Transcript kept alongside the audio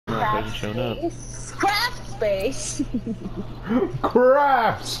hasn't shown up. Craft space.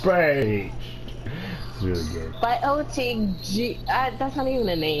 Craft space. It's really good. By OTG. That's not even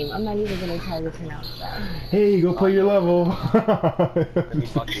a name. I'm not even gonna try to pronounce that. Hey, go play your level. Let me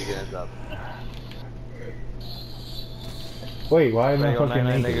fuck you guys up. Wait, why am I Everybody go fucking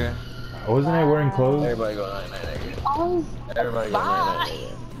night-night, naked? nigga. Wasn't I wearing clothes? Everybody go night-night, nigga. Oh, Everybody go night-night,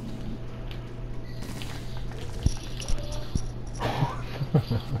 nigga.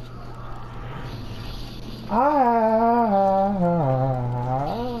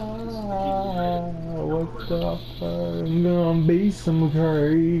 What the fuck? I'm gonna be some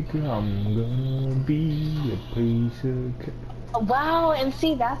cake. I'm gonna be a piece of cake. wow, and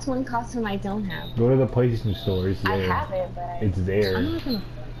see, that's one costume I don't have. Go to the PlayStation store. It's there. I have it, but It's there. I'm not gonna.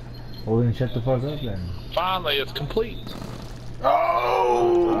 Well, then shut the fuck up then. Finally, it's complete.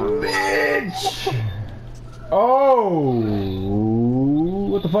 Oh, bitch! Oh!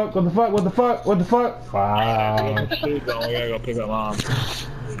 What the fuck? What the fuck? What the fuck? What the fuck? Wow. We gotta go pick up Mom.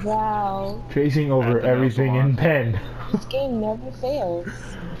 Wow. Tracing over That's everything in pen. This game never fails.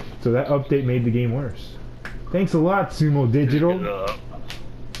 So that update made the game worse. Thanks a lot, Sumo Digital.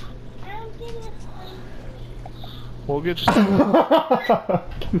 We'll get you.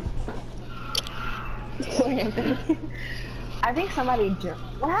 I think somebody jumped.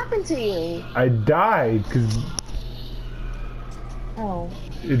 What happened to you? I died because Oh.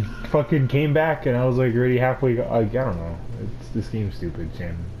 it fucking came back and I was like already halfway. Like, I don't know. This game's stupid,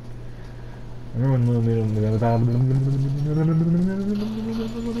 Shannon.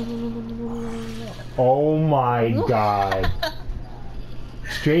 Oh my god.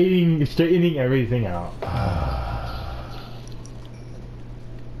 Straightening everything out.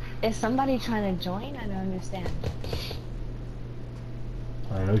 Is somebody trying to join? I don't understand.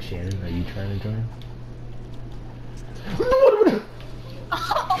 I don't know, Shannon. Are you trying to join?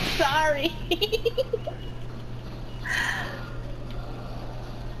 Oh, sorry.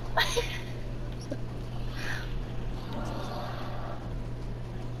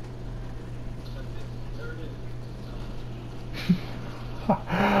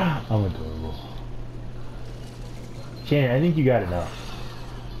 I'm adorable. Shannon, I think you got enough.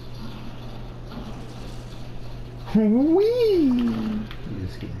 Wee!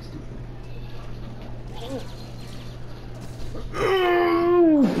 This game's stupid.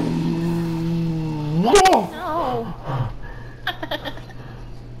 No.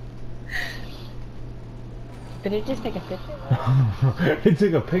 Did it just take a picture? It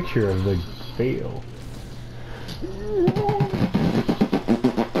took a picture of the fail.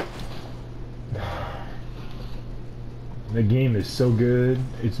 The game is so good.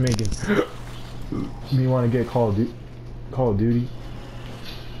 It's making me want to get Call of Duty.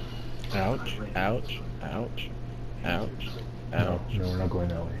 Ouch, ouch, ouch, ouch, ouch. No, we're not going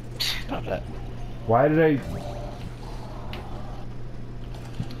that way. Stop that. Why did I...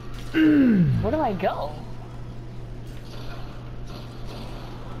 Where do I go?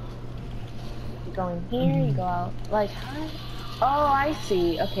 You go in here, you go out. Like, huh? Oh, I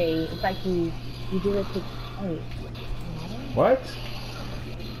see. Okay, it's like you do it to... Wait. What?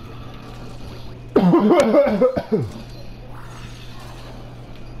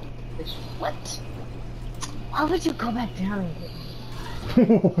 What? Why would you go back down and get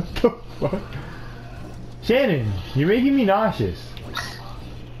me? What the fuck? Shannon, you're making me nauseous.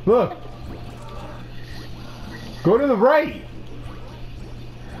 Look. Go to the right.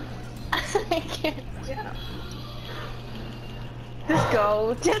 I can't jump. Just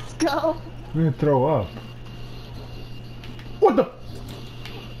go. Just go. I'm gonna throw up. What the?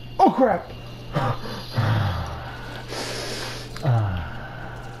 Oh crap!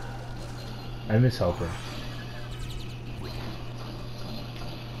 I miss Helper.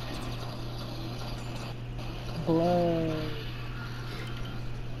 Blood.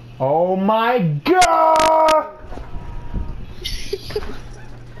 Oh my god!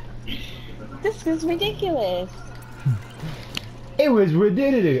 This is ridiculous. It was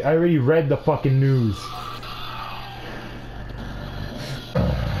ridiculous. I already read the fucking news.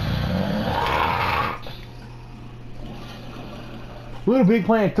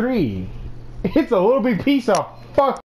 LittleBigPlanet 3. It's a little big piece of fuck.